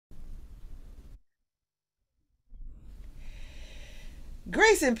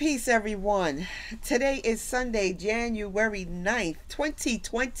Grace and peace, everyone. Today is Sunday, January 9th,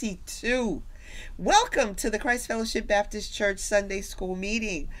 2022. Welcome to the Christ Fellowship Baptist Church Sunday School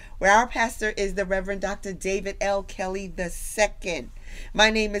meeting, where our pastor is the Reverend Dr. David L. Kelley II. My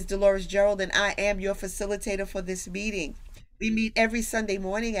name is Delores Gerald, and I am your facilitator for this meeting. We meet every Sunday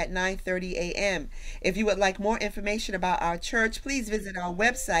morning at 9:30 a.m. If you would like more information about our church, please visit our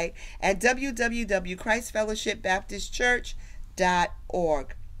website at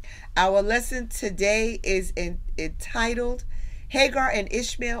www.christfellowshipbaptistchurch.org. Our lesson today is entitled Hagar and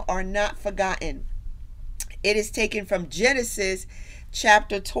Ishmael Are Not Forgotten. It is taken from Genesis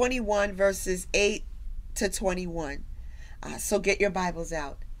chapter 21, verses 8 to 21. So get your Bibles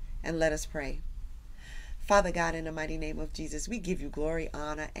out and let us pray. Father God, in the mighty name of Jesus, we give you glory,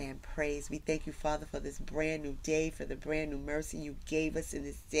 honor, and praise. We thank you, Father, for this brand new day, for the brand new mercy you gave us in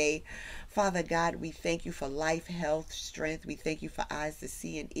this day. Father God, we thank you for life, health, strength. We thank you for eyes to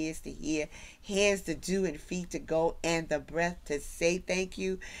see and ears to hear, hands to do and feet to go, and the breath to say thank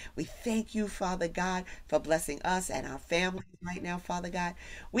you. We thank you, Father God, for blessing us and our families right now, Father God.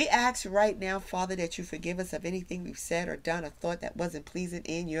 We ask right now, Father, that you forgive us of anything we've said or done or thought that wasn't pleasing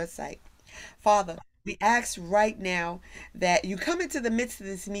in your sight. Father, we ask right now that you come into the midst of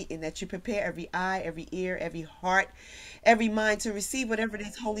this meeting, that you prepare every eye, every ear, every heart, every mind to receive whatever it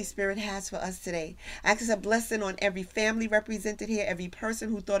is Holy Spirit has for us today. I ask a blessing on every family represented here, every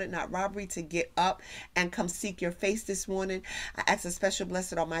person who thought it not robbery to get up and come seek your face this morning. I ask a special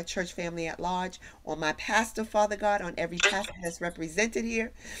blessing on my church family at large, on my pastor, Father God, on every pastor that's represented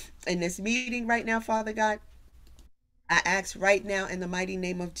here in this meeting right now, Father God. I ask right now in the mighty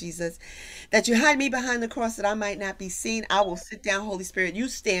name of Jesus that you hide me behind the cross that I might not be seen. I will sit down, Holy Spirit. You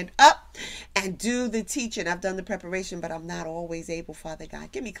stand up and do the teaching. I've done the preparation, but I'm not always able, Father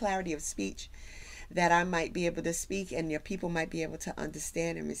God. Give me clarity of speech that I might be able to speak and your people might be able to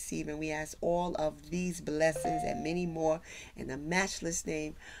understand and receive. And we ask all of these blessings and many more in the matchless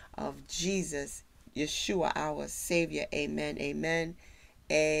name of Jesus, Yeshua, our Savior. Amen, amen,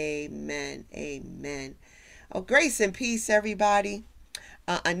 amen, amen. Oh, grace and peace, everybody.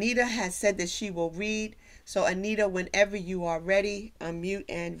 Anita has said that she will read. So, Anita, whenever you are ready, unmute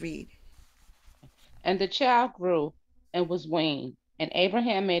and read. And the child grew and was weaned. And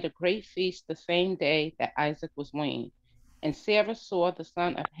Abraham made a great feast the same day that Isaac was weaned. And Sarah saw the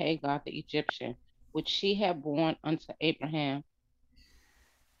son of Hagar the Egyptian, which she had borne unto Abraham.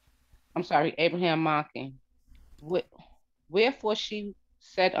 Abraham mocking. Wherefore she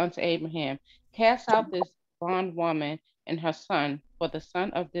said unto Abraham, Cast out this bondwoman and her son, for the son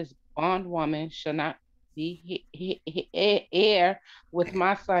of this bondwoman shall not be heir with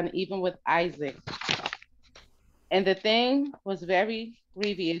my son, even with Isaac. And the thing was very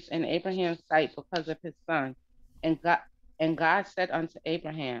grievous in Abraham's sight because of his son. And God, and God said unto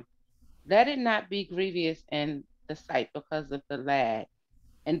Abraham, Let it not be grievous in the sight because of the lad,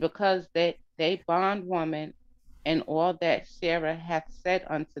 and because they bondwoman, and all that Sarah hath said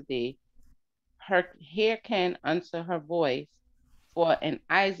unto thee, hearken unto her voice, for in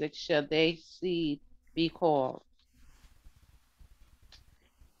Isaac shall thy seed be called.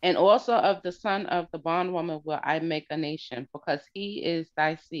 And also of the son of the bondwoman will I make a nation, because he is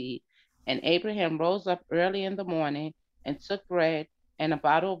thy seed. And Abraham rose up early in the morning, and took bread and a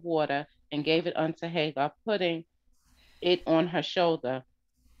bottle of water, and gave it unto Hagar, putting it on her shoulder,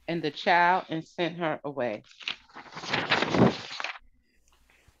 and the child, and sent her away.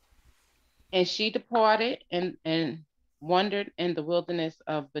 And she departed and wandered in the wilderness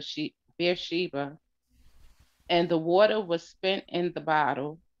of Beersheba, and the water was spent in the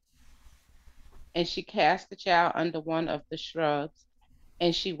bottle, and she cast the child under one of the shrubs,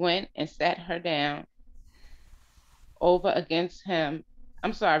 and she went and sat her down over against him.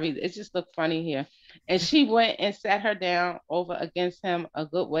 I'm sorry, it just looked funny here. And she went and sat her down over against him a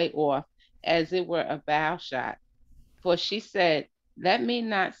good way off, as it were a bow shot. For she said, Let me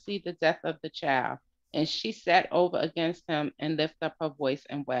not see the death of the child. And she sat over against him and lifted up her voice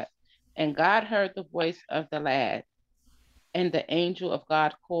and wept. And God heard the voice of the lad. And the angel of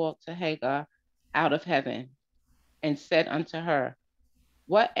God called to Hagar out of heaven, and said unto her,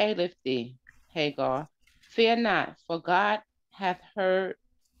 What aileth thee, Hagar? Fear not, for God hath heard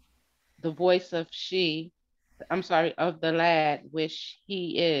the voice of the lad which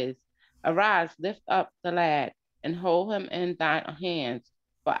he is. Arise, lift up the lad, and hold him in thine hands,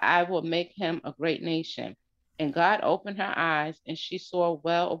 for I will make him a great nation. And God opened her eyes, and she saw a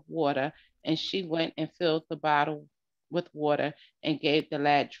well of water, and she went and filled the bottle with water, and gave the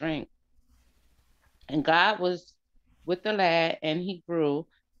lad drink. And God was with the lad, and he grew,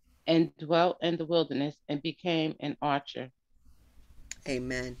 and dwelt in the wilderness, and became an archer.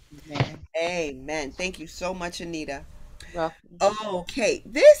 Amen. Amen. Amen. Thank you so much, Anita. Welcome. Okay,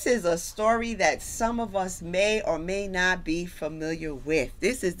 this is a story that some of us may or may not be familiar with.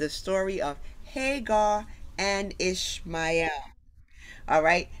 This is the story of Hagar and Ishmael. All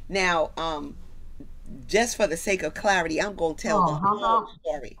right. Now, just for the sake of clarity, I'm going to tell the Oh, how whole about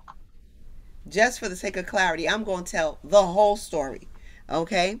story. Just for the sake of clarity, I'm going to tell the whole story.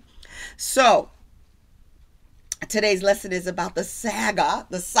 Okay? So, today's lesson is about the saga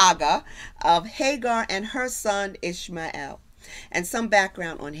of Hagar and her son Ishmael. And some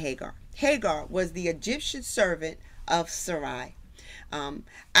background on Hagar. Hagar was the Egyptian servant of Sarai. Um,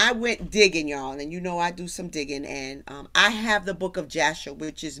 I went digging, y'all, and you know I do some digging, and I have the book of Jasher,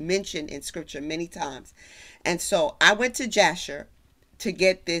 which is mentioned in scripture many times. And so I went to Jasher to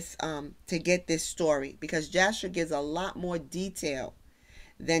get this story because Jasher gives a lot more detail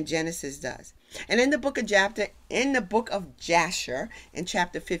than Genesis does. And in the book of Jasher, in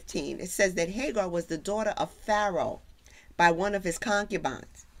chapter 15, it says that Hagar was the daughter of Pharaoh by one of his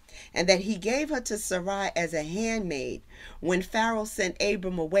concubines, and that he gave her to Sarai as a handmaid when Pharaoh sent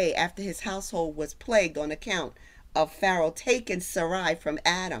Abram away after his household was plagued on account of Pharaoh taking Sarai from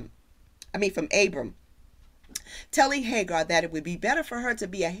Abram, telling Hagar that it would be better for her to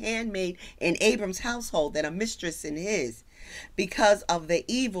be a handmaid in Abram's household than a mistress in his, because of the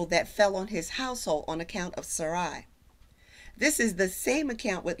evil that fell on his household on account of Sarai. This is the same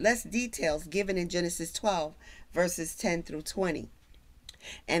account with less details given in Genesis 12, verses 10 through 20.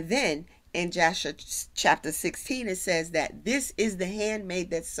 And then in Jasher chapter 16, it says that this is the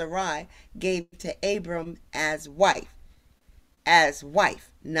handmaid that Sarai gave to Abram as wife,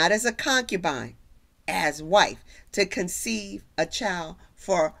 not as a concubine, as wife, to conceive a child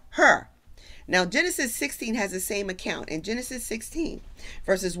for her. Now, Genesis 16 has the same account. In Genesis 16,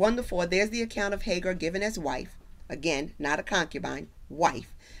 verses 1 to 4, there's the account of Hagar given as wife, again, not a concubine,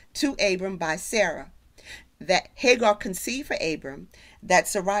 wife, to Abram by Sarah. That Hagar conceived for Abram, that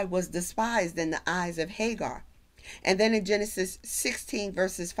Sarai was despised in the eyes of Hagar. And then in Genesis 16,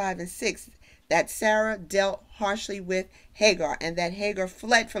 verses 5 and 6, that Sarah dealt harshly with Hagar, and that Hagar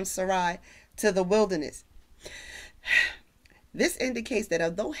fled from Sarai to the wilderness. This indicates that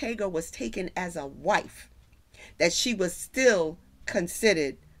although Hagar was taken as a wife, that she was still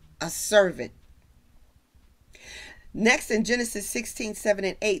considered a servant. Next, in Genesis 16, 7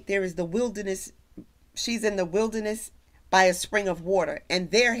 and 8, there is the wilderness. She's in the wilderness by a spring of water,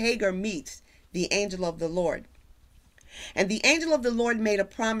 and there Hagar meets the angel of the Lord. And the angel of the Lord made a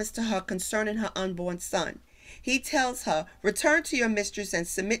promise to her concerning her unborn son. He tells her, return to your mistress and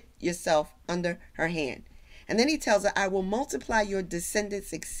submit yourself under her hand. And then he tells her, I will multiply your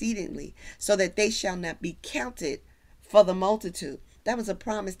descendants exceedingly, so that they shall not be counted for the multitude. That was a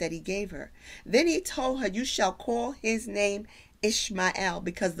promise that he gave her. Then he told her, you shall call his name Ishmael,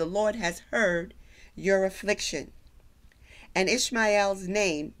 because the Lord has heard your affliction. And Ishmael's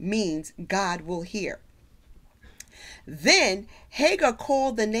name means God will hear. Then Hagar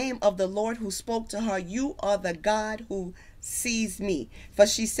called the name of the Lord who spoke to her, you are the God who sees me. For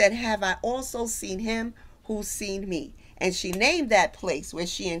she said, have I also seen him who's seen me? And she named that place where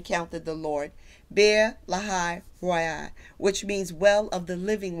she encountered the Lord Beer Lahai Roi, which means well of the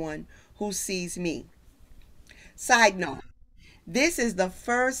living one who sees me. Side note, this is the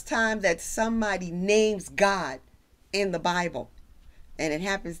first time that somebody names God in the Bible. And it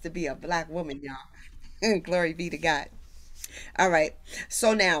happens to be a black woman, y'all. Glory be to God. All right.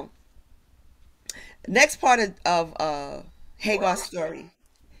 So now, next part of Hagar's story.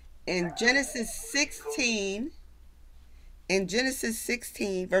 In Genesis 16,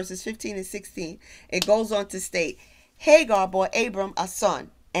 verses 15 and 16, it goes on to state, Hagar bore Abram a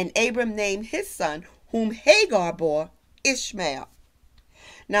son, and Abram named his son, whom Hagar bore, Ishmael.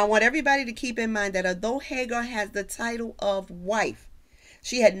 Now, I want everybody to keep in mind that although Hagar has the title of wife,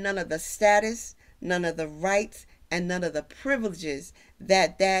 she had none of the status, none of the rights, and none of the privileges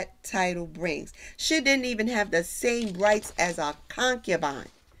that that title brings. She didn't even have the same rights as a concubine,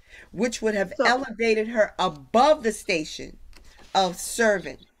 which would have so? elevated her above the station of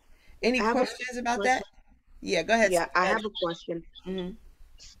servant. Any I have a questions about that? question. Yeah, go ahead. Yeah, I have a question. Mm-hmm.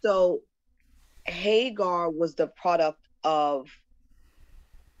 So Hagar was the product of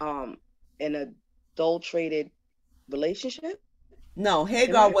um an adulterated relationship. No, Am I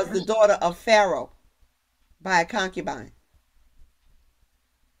Hagar was the correct? daughter of Pharaoh by a concubine.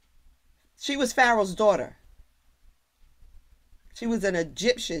 She was Pharaoh's daughter. She was an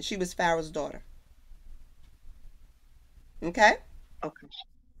Egyptian. She was Pharaoh's daughter. Okay? Okay.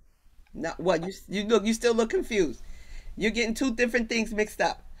 No, what you still look confused. You're getting two different things mixed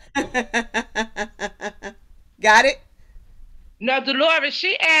up. Got it? No, Dolores,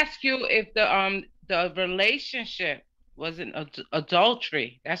 she asked you if the relationship was an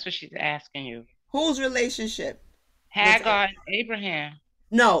adultery. That's what she's asking you. Whose relationship was it? Hagar and Abraham.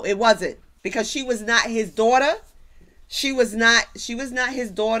 No, it wasn't, because she was not his daughter. She was not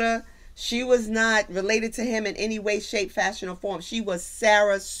his daughter. She was not related to him in any way, shape, fashion, or form. She was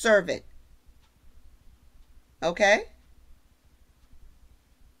Sarah's servant. Okay?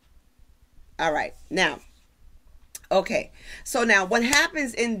 All right. Now, okay. So now what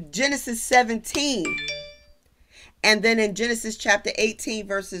happens in Genesis 17 and then in Genesis chapter 18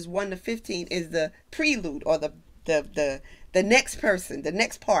 verses 1 to 15 is the prelude, or the next person, the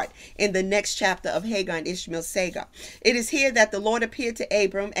next part in the next chapter of Hagar and Ishmael's saga. It is here that the Lord appeared to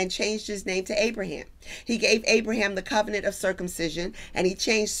Abram and changed his name to Abraham. He gave Abraham the covenant of circumcision, and he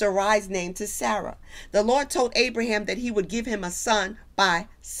changed Sarai's name to Sarah. The Lord told Abraham that he would give him a son by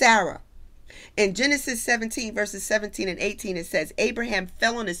Sarah. In Genesis 17 verses 17 and 18, it says, Abraham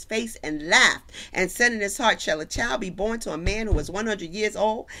fell on his face and laughed and said in his heart, shall a child be born to a man who is 100 years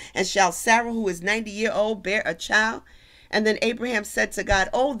old? And shall Sarah, who is 90-year-old, bear a child? And then Abraham said to God,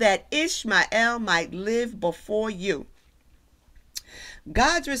 oh, that Ishmael might live before you.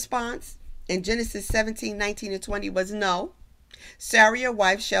 God's response in Genesis 17, 19 and 20 was, no. Sarah, your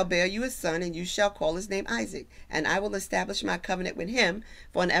wife, shall bear you a son, and you shall call his name Isaac. And I will establish my covenant with him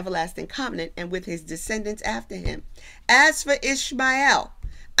for an everlasting covenant, and with his descendants after him. As for Ishmael,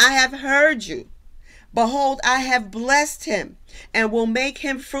 I have heard you. Behold, I have blessed him, and will make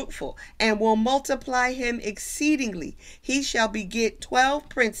him fruitful, and will multiply him exceedingly. He shall beget 12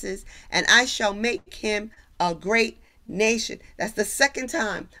 princes, and I shall make him a great nation. That's the second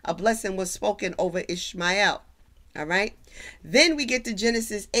time a blessing was spoken over Ishmael. All right. Then we get to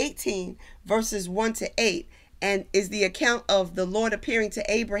Genesis 18 verses 1 to 8, and is the account of the Lord appearing to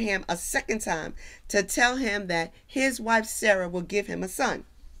Abraham a second time to tell him that his wife Sarah will give him a son.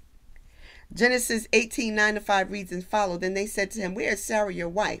 Genesis 18, 9 to 5 reads and follow. Then they said to him, where is Sarah your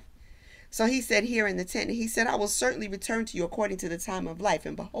wife? So he said, here in the tent. And he said, I will certainly return to you according to the time of life.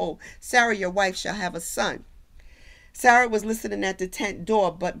 And behold, Sarah your wife shall have a son. Sarah was listening at the tent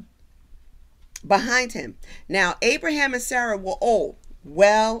door, but behind him. Now Abraham and Sarah were old,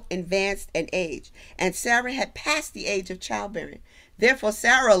 well advanced in age, and Sarah had passed the age of childbearing. Therefore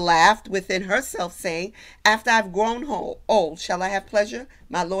Sarah laughed within herself, saying, after I've grown old, shall I have pleasure,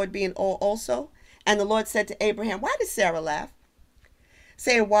 my Lord being old also? And the Lord said to Abraham, why did Sarah laugh?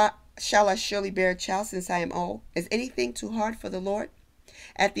 Saying, why shall I surely bear a child since I am old? Is anything too hard for the Lord?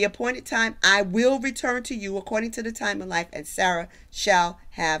 At the appointed time I will return to you according to the time of life, and Sarah shall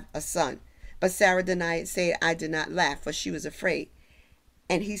have a son. But Sarah denied, saying, I did not laugh, for she was afraid.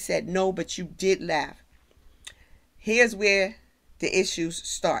 And he said, no, but you did laugh. Here's where the issues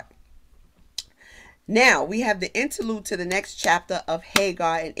start. Now we have the interlude to the next chapter of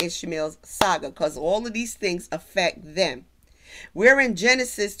Hagar and Ishmael's saga, because all of these things affect them. We're in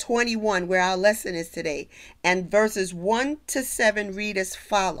Genesis 21, where our lesson is today, and verses 1 to 7 read as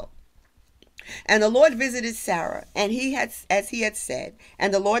follow. And the Lord visited Sarah, and as he had said,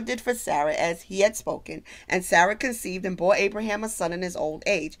 and the Lord did for Sarah as he had spoken. And Sarah conceived and bore Abraham a son in his old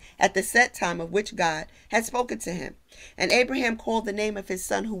age, at the set time of which God had spoken to him. And Abraham called the name of his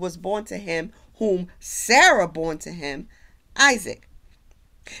son who was born to him, whom Sarah bore to him, Isaac.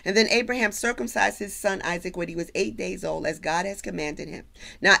 And then Abraham circumcised his son Isaac when he was 8 days old, as God has commanded him.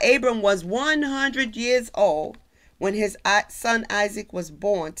 Now Abram was 100 years old when his son Isaac was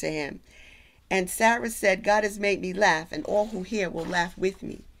born to him. And Sarah said, God has made me laugh, and all who hear will laugh with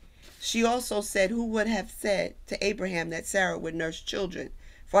me. She also said, who would have said to Abraham that Sarah would nurse children?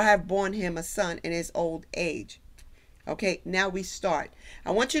 For I have borne him a son in his old age. Okay, now we start.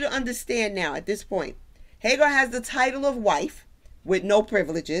 I want you to understand now at this point, Hagar has the title of wife with no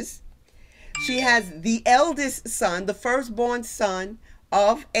privileges. She has the eldest son, the firstborn son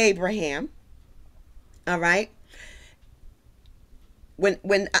of Abraham. All right.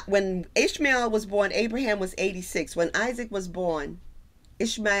 When Ishmael was born, Abraham was 86. When Isaac was born,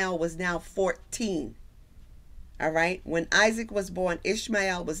 Ishmael was now 14. All right. When Isaac was born,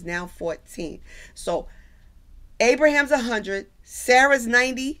 Ishmael was now 14. So Abraham's 100, Sarah's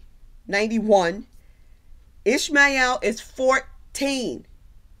 90, 91. Ishmael is 14.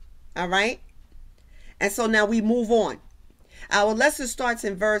 All right. And so now we move on. Our lesson starts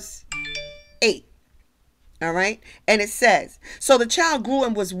in verse 8. All right. And it says, so the child grew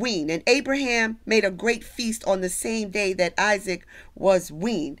and was weaned, and Abraham made a great feast on the same day that Isaac was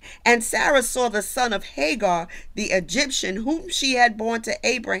weaned. And Sarah saw the son of Hagar, the Egyptian, whom she had borne to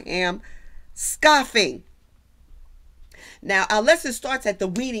Abraham, scoffing. Now our lesson starts at the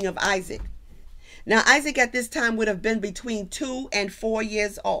weaning of Isaac. Now, Isaac at this time would have been between 2 and 4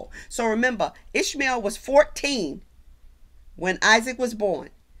 years old. So remember, Ishmael was 14 when Isaac was born.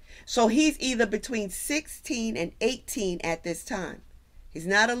 So he's either between 16 and 18 at this time. He's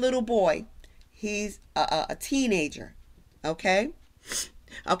not a little boy. He's a teenager. Okay?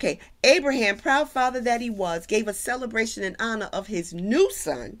 Okay. Abraham, proud father that he was, gave a celebration in honor of his new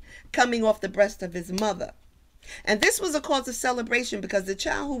son coming off the breast of his mother. And this was a cause of celebration because the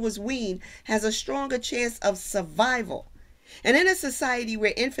child who was weaned has a stronger chance of survival. And in a society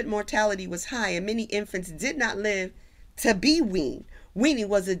where infant mortality was high and many infants did not live to be weaned, weaning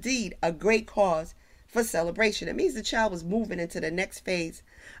was indeed a great cause for celebration. It means the child was moving into the next phase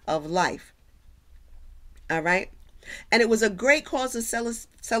of life. All right? And it was a great cause of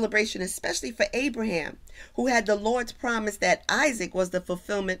celebration, especially for Abraham, who had the Lord's promise that Isaac was the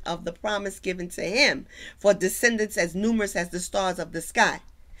fulfillment of the promise given to him for descendants as numerous as the stars of the sky.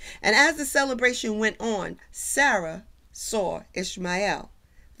 And as the celebration went on, Sarah saw Ishmael,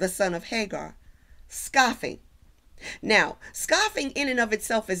 the son of Hagar, scoffing. Now, scoffing in and of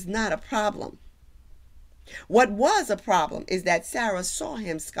itself is not a problem. What was a problem is that Sarah saw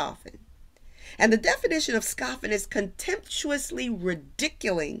him scoffing. And the definition of scoffing is contemptuously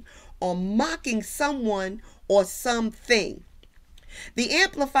ridiculing or mocking someone or something. The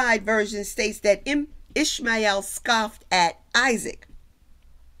Amplified Version states that Ishmael scoffed at Isaac.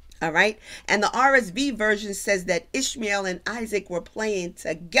 All right. And the RSV version says that Ishmael and Isaac were playing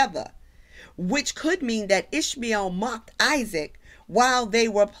together, which could mean that Ishmael mocked Isaac while they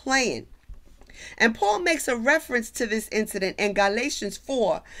were playing. And Paul makes a reference to this incident in Galatians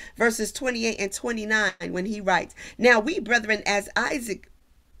 4, verses 28 and 29, when he writes, "Now we, brethren, as Isaac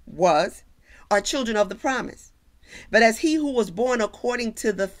was, are children of the promise. But as he who was born according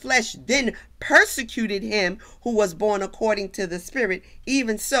to the flesh then persecuted him who was born according to the Spirit,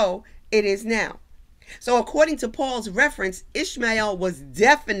 even so it is now." So according to Paul's reference, Ishmael was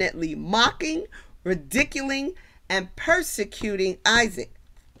definitely mocking, ridiculing, and persecuting Isaac.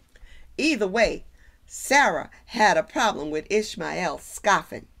 Either way, Sarah had a problem with Ishmael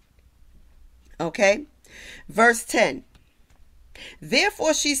scoffing. Okay? Verse 10.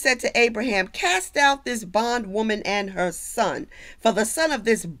 "Therefore she said to Abraham, Cast out this bondwoman and her son, for the son of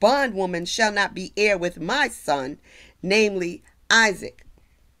this bondwoman shall not be heir with my son, namely Isaac."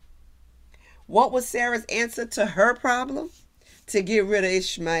 What was Sarah's answer to her problem? To get rid of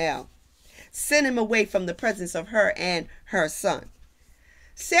Ishmael. Send him away from the presence of her and her son.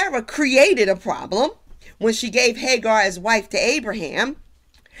 Sarah created a problem when she gave Hagar as wife to Abraham,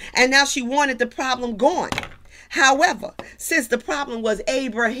 and now she wanted the problem gone. However, since the problem was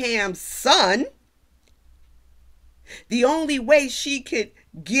Abraham's son, the only way she could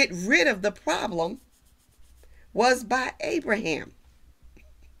get rid of the problem was by Abraham.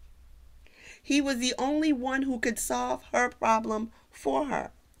 He was the only one who could solve her problem for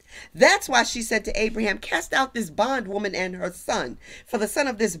her. That's why she said to Abraham, "Cast out this bondwoman and her son, for the son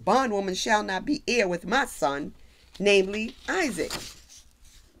of this bondwoman shall not be heir with my son, namely Isaac."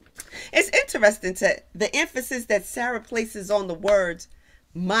 It's interesting to the emphasis that Sarah places on the words,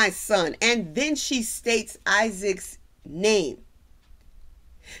 "my son," and then she states Isaac's name.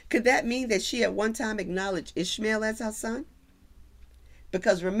 Could that mean that she at one time acknowledged Ishmael as her son?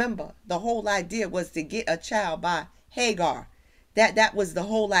 Because remember, the whole idea was to get a child by Hagar. That was the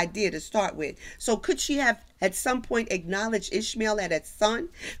whole idea to start with. So could she have at some point acknowledged Ishmael as its son?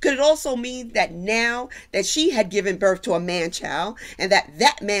 Could it also mean that now that she had given birth to a man-child and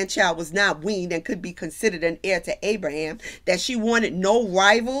that man-child was not weaned and could be considered an heir to Abraham, that she wanted no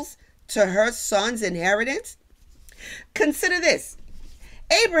rivals to her son's inheritance? Consider this.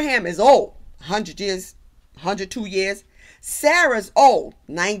 Abraham is old, 100 years, 102 years. Sarah's old,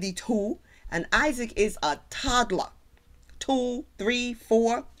 92, and Isaac is a toddler. 2, 3,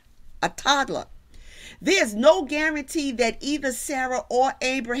 4, a toddler. There's no guarantee that either Sarah or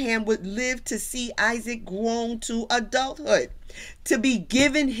Abraham would live to see Isaac grown to adulthood, to be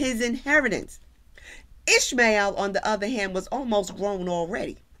given his inheritance. Ishmael, on the other hand, was almost grown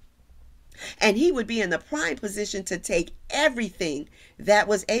already, and he would be in the prime position to take everything that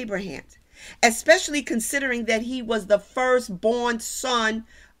was Abraham's, especially considering that he was the firstborn son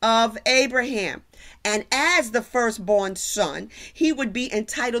of Abraham. And as the firstborn son, he would be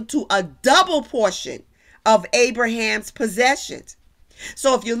entitled to a double portion of Abraham's possessions.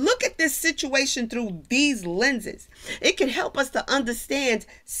 So if you look at this situation through these lenses, it can help us to understand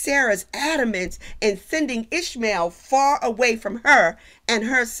Sarah's adamance in sending Ishmael far away from her and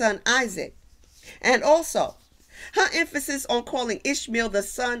her son Isaac. And also, her emphasis on calling Ishmael the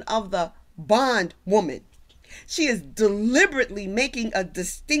son of the bondwoman. She is deliberately making a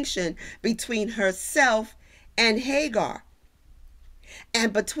distinction between herself and Hagar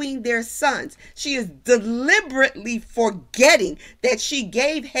and between their sons. She is deliberately forgetting that she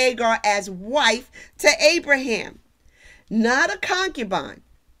gave Hagar as wife to Abraham, not a concubine.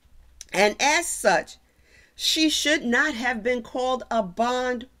 And as such, she should not have been called a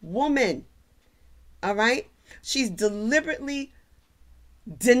bondwoman. All right? She's deliberately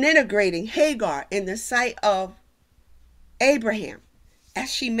denigrating Hagar in the sight of Abraham as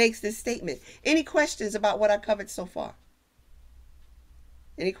she makes this statement. Any questions about what I covered so far?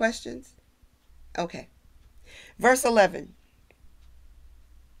 Any questions? Okay. Verse 11.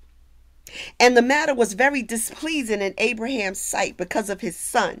 And the matter was very displeasing in Abraham's sight because of his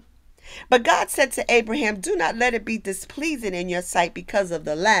son. But God said to Abraham, do not let it be displeasing in your sight because of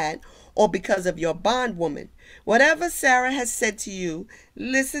the lad or because of your bondwoman. Whatever Sarah has said to you,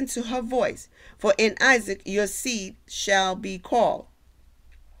 listen to her voice. For in Isaac your seed shall be called.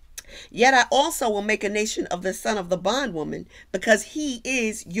 Yet I also will make a nation of the son of the bondwoman, because he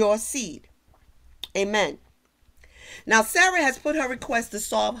is your seed. Amen. Now Sarah has put her request to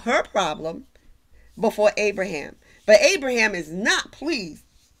solve her problem before Abraham. But Abraham is not pleased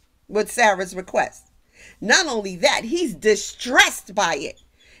with Sarah's request. Not only that, he's distressed by it.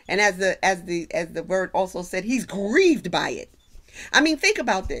 And as the word also said, he's grieved by it. I mean, think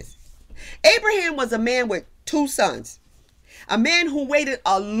about this. Abraham was a man with 2 sons. A man who waited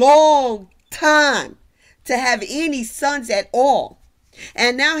a long time to have any sons at all.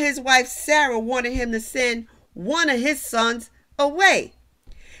 And now his wife Sarah wanted him to send one of his sons away.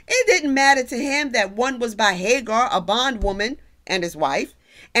 It didn't matter to him that one was by Hagar, a bondwoman, and his wife,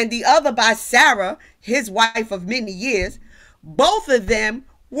 and the other by Sarah, his wife of many years. Both of them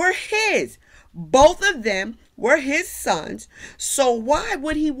were his. Both of them were his sons. So why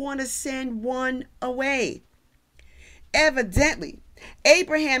would he want to send one away? Evidently,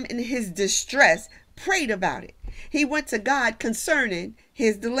 Abraham in his distress prayed about it. He went to God concerning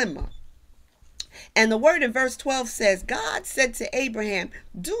his dilemma. And the word in verse 12 says, God said to Abraham,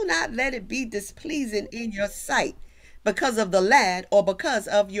 do not let it be displeasing in your sight because of the lad or because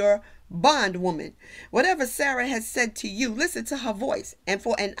of your bondwoman. Whatever Sarah has said to you, listen to her voice. And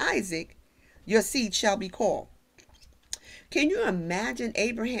for in Isaac, your seed shall be called. Can you imagine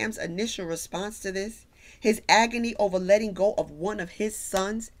Abraham's initial response to this? His agony over letting go of one of his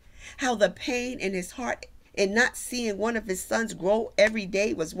sons, how the pain in his heart in not seeing one of his sons grow every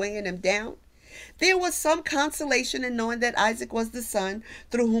day was weighing him down. There was some consolation in knowing that Isaac was the son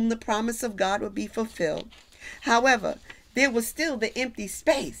through whom the promise of God would be fulfilled. However, there was still the empty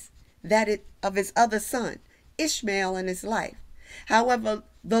space of his other son, Ishmael, in his life. However,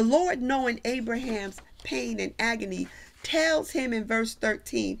 the Lord, knowing Abraham's pain and agony, tells him in verse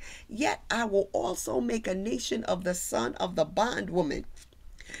 13, yet I will also make a nation of the son of the bondwoman,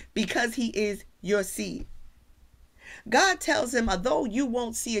 because he is your seed. God tells him, although you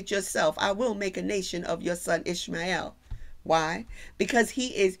won't see it yourself, I will make a nation of your son Ishmael. Why? Because he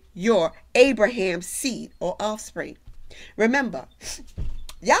is your Abraham's seed or offspring. Remember,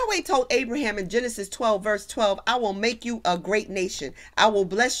 Yahweh told Abraham in Genesis 12, verse 12, I will make you a great nation. I will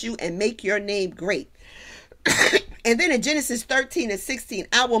bless you and make your name great. And then in Genesis 13 and 16,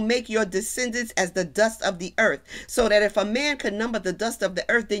 I will make your descendants as the dust of the earth, so that if a man could number the dust of the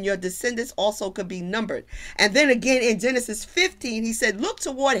earth, then your descendants also could be numbered. And then again in Genesis 15, he said, look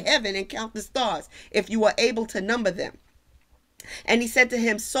toward heaven and count the stars, if you are able to number them. And he said to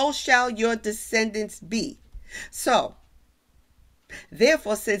him, so shall your descendants be. So,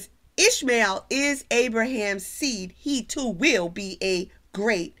 therefore, since Ishmael is Abraham's seed, he too will be a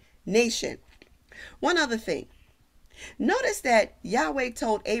great nation. One other thing. Notice that Yahweh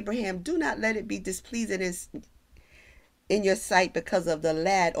told Abraham, do not let it be displeasing in your sight because of the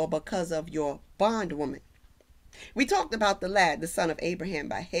lad or because of your bondwoman. We talked about the lad, the son of Abraham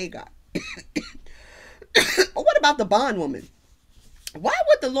by Hagar. What about the bondwoman? Why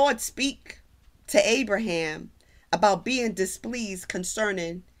would the Lord speak to Abraham about being displeased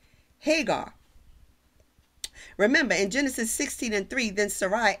concerning Hagar? Remember, in Genesis 16 and 3, then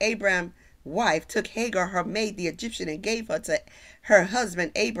Sarai, Abraham's wife, took Hagar, her maid, the Egyptian, and gave her to her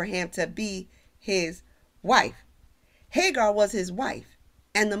husband Abraham to be his wife. Hagar was his wife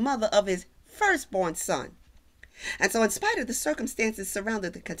and the mother of his firstborn son. And so in spite of the circumstances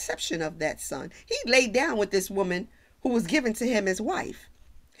surrounding the conception of that son, he laid down with this woman who was given to him as wife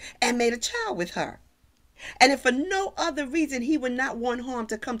and made a child with her. And if for no other reason, he would not want harm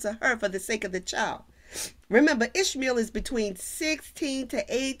to come to her for the sake of the child. Remember, Ishmael is between 16 to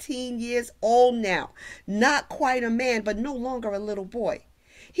 18 years old now. Not quite a man, but no longer a little boy.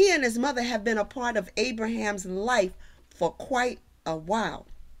 He and his mother have been a part of Abraham's life for quite a while.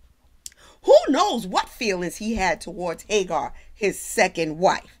 Who knows what feelings he had towards Hagar, his second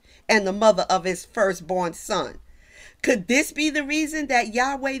wife, and the mother of his firstborn son? Could this be the reason that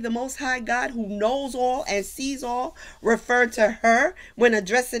Yahweh, the Most High God, who knows all and sees all, referred to her when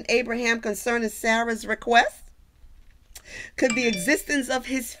addressing Abraham concerning Sarah's request? Could the existence of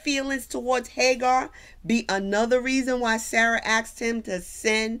his feelings towards Hagar be another reason why Sarah asked him to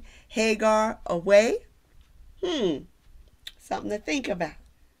send Hagar away? Something to think about.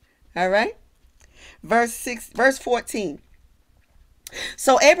 All right. Verse 14.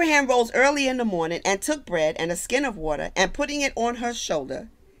 So Abraham rose early in the morning and took bread and a skin of water, and putting it on her shoulder,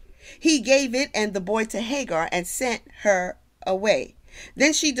 he gave it and the boy to Hagar and sent her away.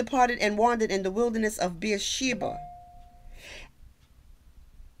 Then she departed and wandered in the wilderness of Beersheba.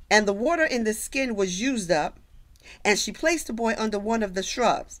 And the water in the skin was used up, and she placed the boy under one of the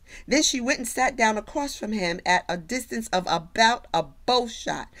shrubs. Then she went and sat down across from him at a distance of about a bow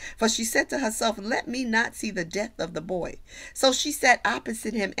shot. For she said to herself, let me not see the death of the boy. So she sat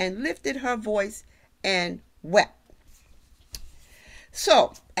opposite him and lifted her voice and wept.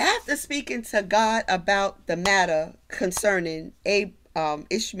 So after speaking to God about the matter concerning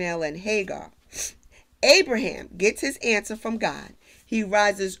Ishmael and Hagar, Abraham gets his answer from God. He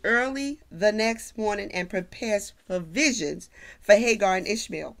rises early the next morning and prepares provisions for Hagar and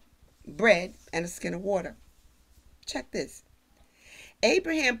Ishmael, bread and a skin of water. Check this.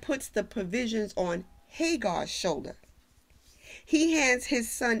 Abraham puts the provisions on Hagar's shoulder. He hands his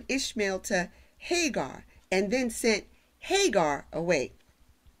son Ishmael to Hagar and then sent Hagar away.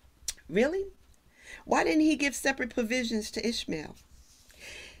 Really? Why didn't he give separate provisions to Ishmael?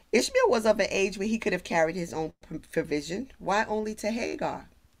 Ishmael was of an age where he could have carried his own provision. Why only to Hagar?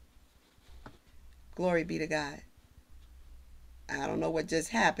 Glory be to God. I don't know what just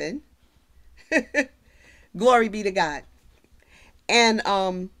happened. Glory be to God. And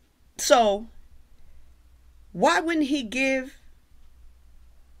so why wouldn't he give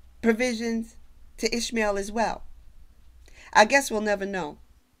provisions to Ishmael as well? I guess we'll never know.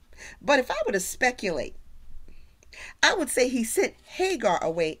 But if I were to speculate, I would say he sent Hagar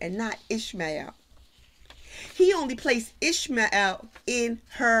away and not Ishmael. He only placed Ishmael in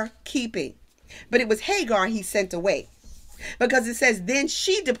her keeping, but it was Hagar he sent away, because it says, then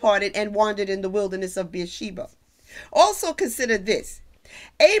she departed and wandered in the wilderness of Beersheba. Also consider this.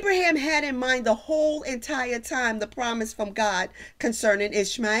 Abraham had in mind the whole entire time the promise from God concerning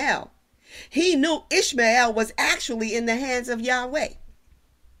Ishmael. He knew Ishmael was actually in the hands of Yahweh.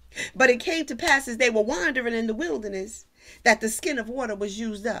 But it came to pass as they were wandering in the wilderness that the skin of water was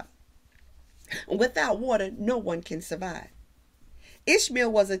used up. Without water, no one can survive.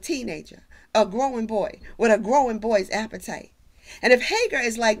 Ishmael was a teenager, a growing boy with a growing boy's appetite. And if Hagar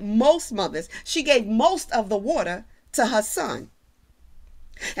is like most mothers, she gave most of the water to her son.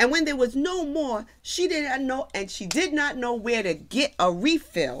 And when there was no more, she did not know where to get a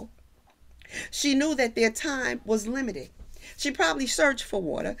refill. She knew that their time was limited. She probably searched for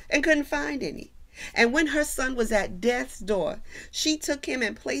water and couldn't find any. And when her son was at death's door, she took him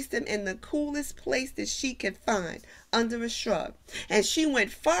and placed him in the coolest place that she could find, under a shrub. And she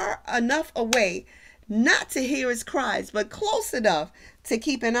went far enough away not to hear his cries, but close enough to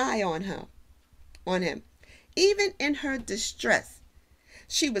keep an eye on him. Even in her distress,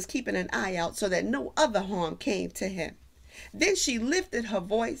 she was keeping an eye out so that no other harm came to him. Then she lifted her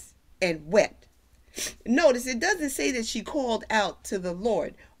voice and wept. Notice it doesn't say that she called out to the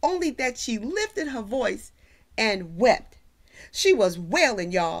Lord, only that she lifted her voice and wept. She was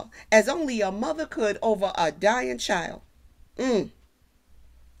wailing, y'all, as only a mother could over a dying child.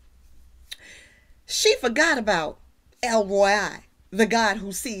 She forgot about El Roi, the God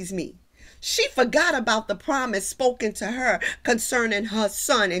who sees me. She forgot about the promise spoken to her concerning her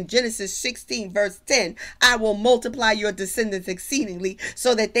son in Genesis 16 verse 10. I will multiply your descendants exceedingly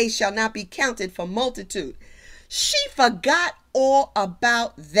so that they shall not be counted for multitude. She forgot all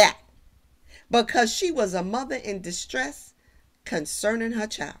about that because she was a mother in distress concerning her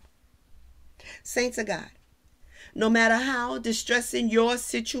child. Saints of God, no matter how distressing your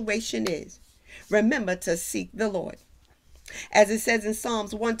situation is, remember to seek the Lord. As it says in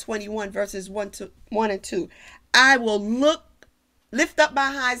Psalms 121 verses 1 and 2, I will lift up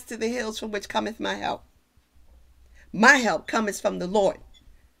my eyes to the hills from which cometh my help. My help cometh from the Lord,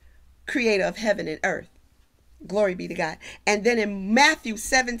 creator of heaven and earth. Glory be to God. And then in Matthew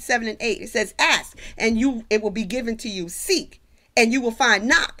 7 and 8, it says, ask and it will be given to you. Seek and you will find.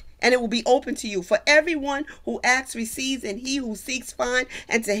 Knock and it will be open to you. For everyone who asks receives, and he who seeks finds,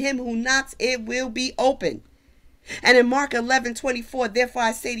 and to him who knocks it will be open. And in Mark 11:24, therefore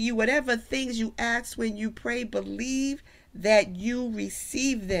I say to you, whatever things you ask when you pray, believe that you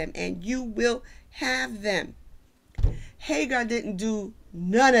receive them and you will have them. Hagar didn't do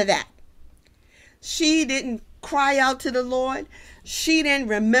none of that. She didn't cry out to the Lord. She didn't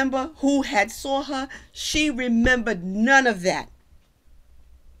remember who had saw her. She remembered none of that.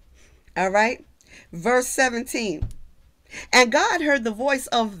 All right. Verse 17. And God heard the voice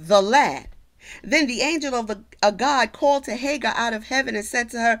of the lad. Then the angel of God called to Hagar out of heaven and said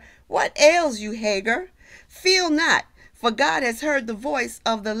to her, what ails you, Hagar? Fear not, for God has heard the voice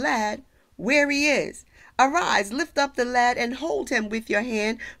of the lad where he is. Arise, lift up the lad and hold him with your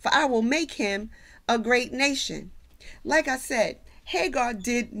hand, for I will make him a great nation. Like I said, Hagar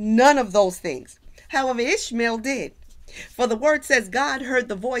did none of those things. However, Ishmael did. For the word says God heard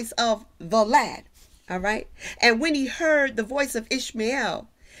the voice of the lad. All right. And when he heard the voice of Ishmael,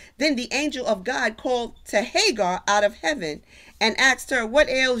 then the angel of God called to Hagar out of heaven and asked her, what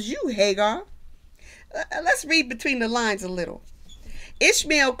ails you, Hagar? Let's read between the lines a little.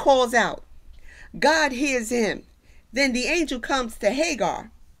 Ishmael calls out. God hears him. Then the angel comes to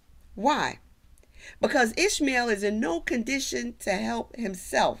Hagar. Why? Because Ishmael is in no condition to help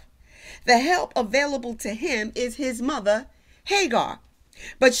himself. The help available to him is his mother, Hagar.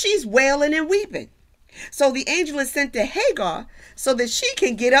 But she's wailing and weeping. So the angel is sent to Hagar so that she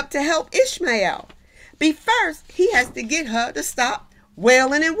can get up to help Ishmael. But first, he has to get her to stop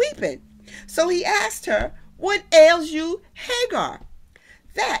wailing and weeping. So he asked her, what ails you, Hagar?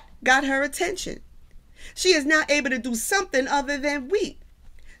 That got her attention. She is now able to do something other than weep.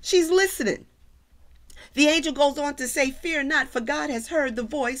 She's listening. The angel goes on to say, fear not, for God has heard the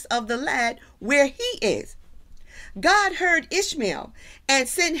voice of the lad where he is. God heard Ishmael and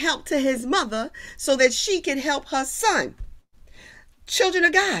sent help to his mother so that she can help her son. Children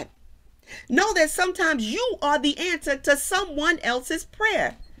of God, know that sometimes you are the answer to someone else's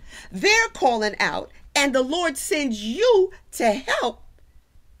prayer. They're calling out and the Lord sends you to help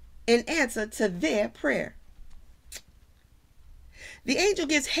in answer to their prayer. The angel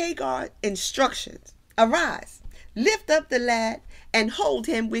gives Hagar instructions. Arise, lift up the lad and hold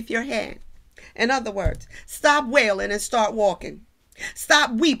him with your hand. In other words, stop wailing and start walking.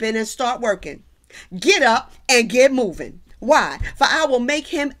 Stop weeping and start working. Get up and get moving. Why? For I will make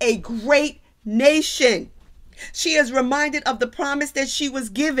him a great nation. She is reminded of the promise that she was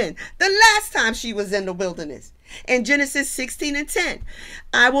given the last time she was in the wilderness. In Genesis 16:10,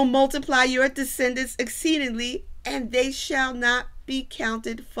 I will multiply your descendants exceedingly, and they shall not be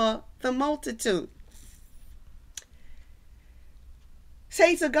counted for the multitude.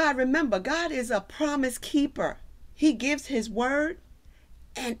 Saints of God, remember, God is a promise keeper. He gives his word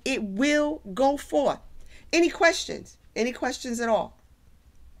and it will go forth. Any questions? Any questions at all?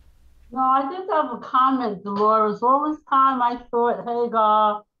 No, I just have a comment, Delores. All this time I thought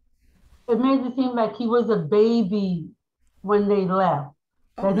Hagar, it made it seem like he was a baby when they left.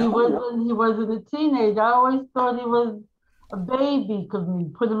 That he wasn't a teenager. I always thought he was a baby because we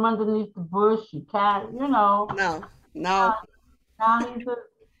put him underneath the bush, you can't, No. Now he's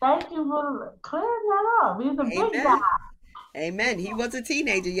thank you for clearing that up. He's a big guy. Amen. He was a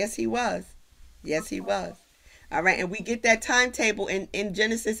teenager. Yes, he was. Yes, he was. All right. And we get that timetable in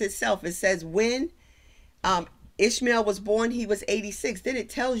Genesis itself. It says when Ishmael was born, he was 86. Then it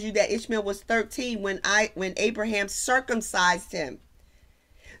tells you that Ishmael was 13 when Abraham circumcised him.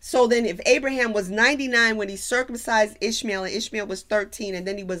 So then if Abraham was 99 when he circumcised Ishmael, and Ishmael was 13, and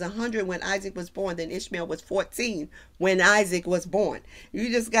then he was 100 when Isaac was born, then Ishmael was 14 when Isaac was born. You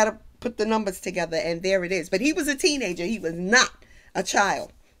just got to put the numbers together, and there it is. But he was a teenager. He was not a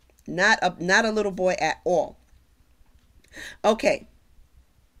child, not a little boy at all. Okay.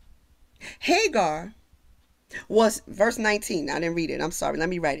 Hagar was, verse 19. I didn't read it. I'm sorry. Let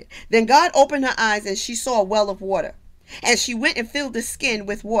me write it. Then God opened her eyes, and she saw a well of water. And she went and filled the skin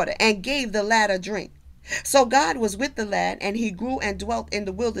with water and gave the lad a drink. So God was with the lad, and he grew and dwelt in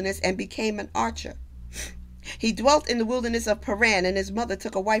the wilderness and became an archer. He dwelt in the wilderness of Paran, and his mother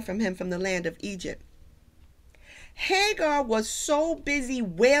took a wife from him from the land of Egypt. Hagar was so busy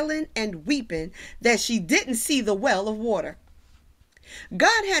wailing and weeping that she didn't see the well of water.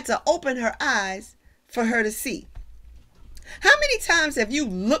 God had to open her eyes for her to see. How many times have you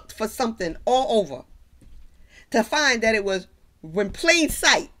looked for something all over to find that it was in plain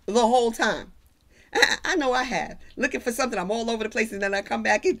sight the whole time? I know I have. Looking for something, I'm all over the place, and then I come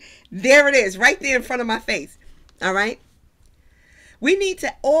back and there it is, right there in front of my face. All right? We need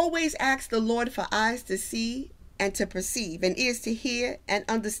to always ask the Lord for eyes to see and to perceive, and ears to hear and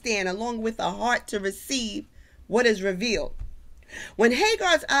understand, along with a heart to receive what is revealed. When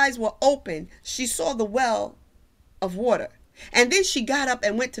Hagar's eyes were open, she saw the well of water. And then she got up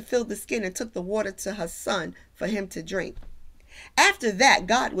and went to fill the skin and took the water to her son for him to drink. After that,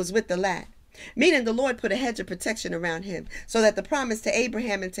 God was with the lad, meaning the Lord put a hedge of protection around him so that the promise to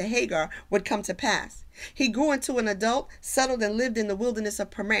Abraham and to Hagar would come to pass. He grew into an adult, settled, and lived in the wilderness of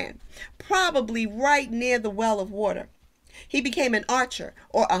Paran, probably right near the well of water. He became an archer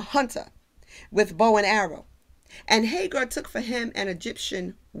or a hunter with bow and arrow. And Hagar took for him an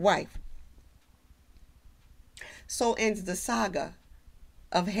Egyptian wife. So ends the saga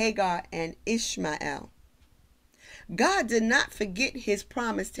of Hagar and Ishmael. God did not forget his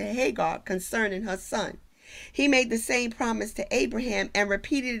promise to Hagar concerning her son. He made the same promise to Abraham and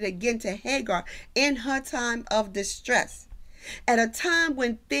repeated it again to Hagar in her time of distress. At a time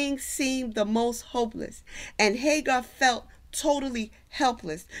when things seemed the most hopeless and Hagar felt totally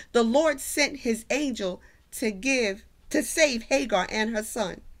helpless, the Lord sent his angel to save Hagar and her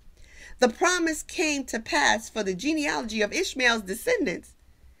son. The promise came to pass, for the genealogy of Ishmael's descendants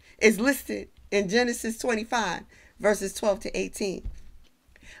is listed in Genesis 25, verses 12 to 18.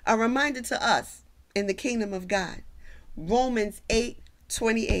 A reminder to us in the kingdom of God, Romans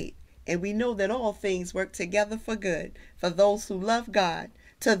 8:28. And we know that all things work together for good for those who love God,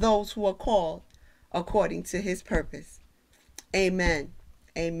 to those who are called according to his purpose. Amen.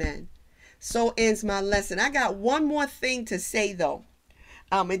 Amen. So ends my lesson. I got one more thing to say, though.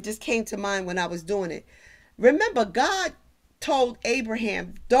 It just came to mind when I was doing it. Remember, God told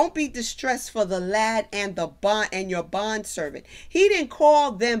Abraham, don't be distressed for the lad and the bond and your bond servant. He didn't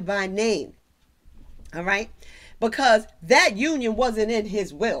call them by name. All right. Because that union wasn't in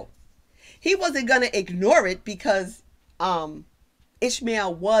his will. He wasn't going to ignore it because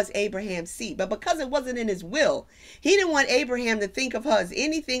Ishmael was Abraham's seed. But because it wasn't in his will, he didn't want Abraham to think of her as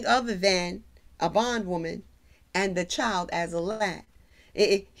anything other than a bondwoman and the child as a lad.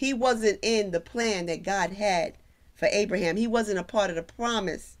 He wasn't in the plan that God had for Abraham. He wasn't a part of the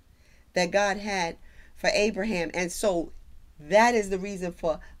promise that God had for Abraham. And so that is the reason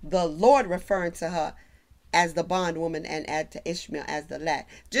for the Lord referring to her as the bondwoman and add to Ishmael as the lad.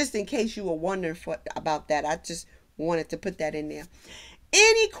 Just in case you were wondering about that, I just wanted to put that in there.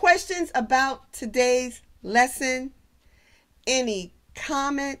 Any questions about today's lesson? Any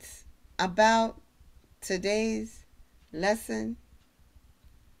comments about today's lesson?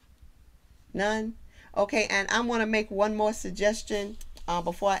 None? Okay, and I want to make one more suggestion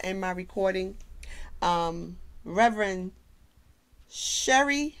before I end my recording. Reverend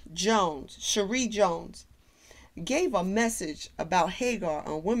Cherie Jones gave a message about Hagar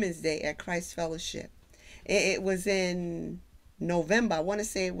on Women's Day at Christ Fellowship. It was in November. I want to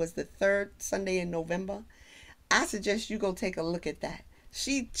say it was the third Sunday in November. I suggest you go take a look at that.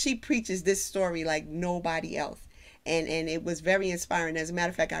 She preaches this story like nobody else. And it was very inspiring. As a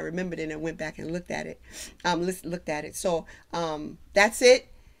matter of fact, I remembered it and went back and looked at it. So that's it.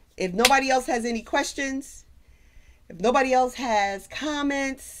 If nobody else has any questions, if nobody else has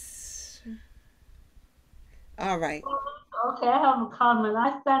comments, all right. Okay, I have a comment.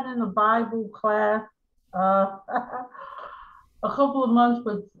 I sat in a Bible class a couple of months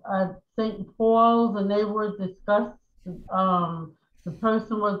with St. Paul's, and they were discussed. The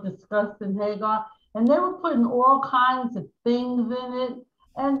person was discussing Hagar. And they were putting all kinds of things in it.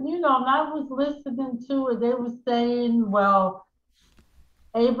 And, when I was listening to it, they were saying, well,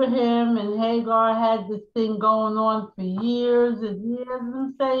 Abraham and Hagar had this thing going on for years and years. And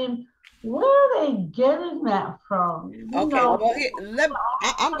I'm saying, where are they getting that from? I'm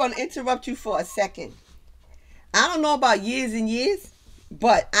going to interrupt you for a second. I don't know about years and years,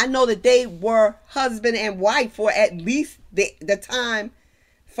 but I know that they were husband and wife for at least the time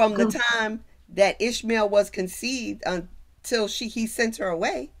from the time that Ishmael was conceived until he sent her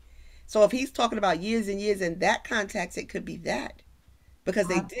away. So if he's talking about years and years in that context, it could be that. Because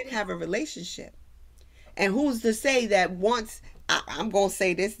they did have a relationship. And who's to say that once, I'm going to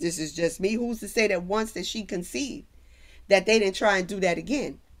say this is just me, who's to say that once that she conceived, that they didn't try and do that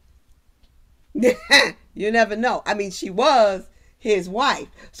again? You never know. I mean, she was his wife.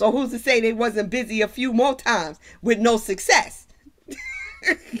 So who's to say they wasn't busy a few more times with no success?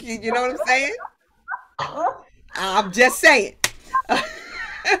 You know what I'm saying? I'm just saying.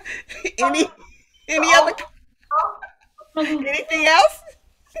 Any other? Anything else?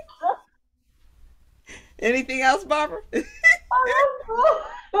 Anything else, Barbara?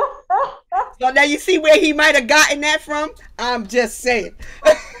 So now you see where he might have gotten that from? I'm just saying.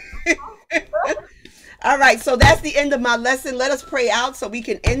 All right, so that's the end of my lesson. Let us pray out so we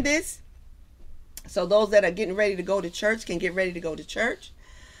can end this. So those that are getting ready to go to church can get ready to go to church.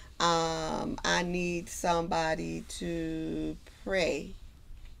 I need somebody to pray.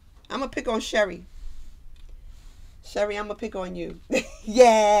 I'm going to pick on Sherry. Sherry, I'm going to pick on you.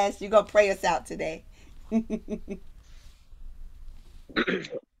 Yes, you're going to pray us out today.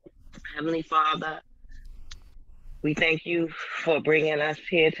 Heavenly Father, we thank you for bringing us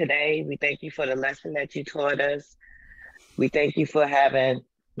here today. We thank you for the lesson that you taught us. We thank you for having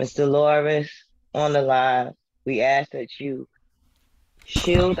Miss Delores on the line. We ask that you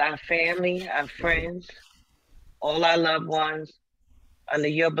shield our family, our friends, all our loved ones under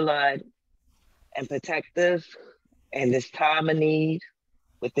your blood and protect us in this time of need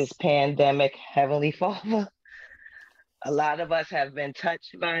with this pandemic, Heavenly Father. A lot of us have been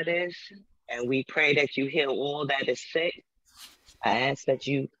touched by this, and we pray that you heal all that is sick. I ask that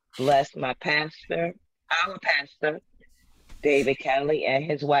you bless my pastor, our pastor, David Kelley, and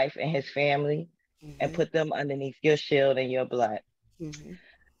his wife and his family, and put them underneath your shield and your blood.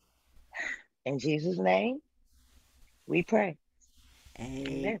 In Jesus' name, we pray.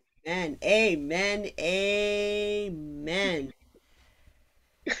 Amen. Amen. Amen.